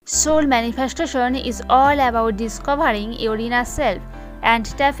Soul manifestation is all about discovering your inner self and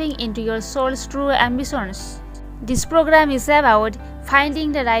tapping into your soul's true ambitions. This program is about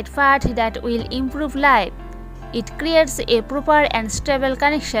finding the right path that will improve life. It creates a proper and stable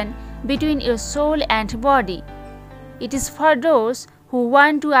connection between your soul and body. It is for those who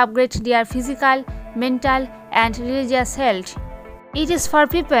want to upgrade their physical, mental, and religious health. It is for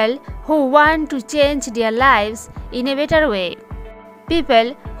people who want to change their lives in a better way.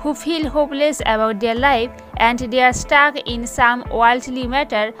 People who feel hopeless about their life and they are stuck in some worldly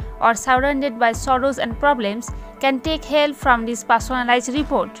matter or surrounded by sorrows and problems can take help from this personalized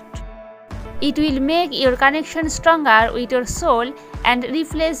report. It will make your connection stronger with your soul and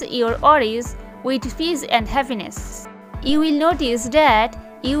replace your worries with peace and happiness. You will notice that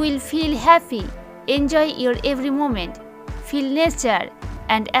you will feel happy, enjoy your every moment, feel nature,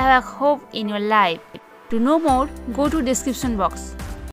 and have hope in your life. To know more, go to description box.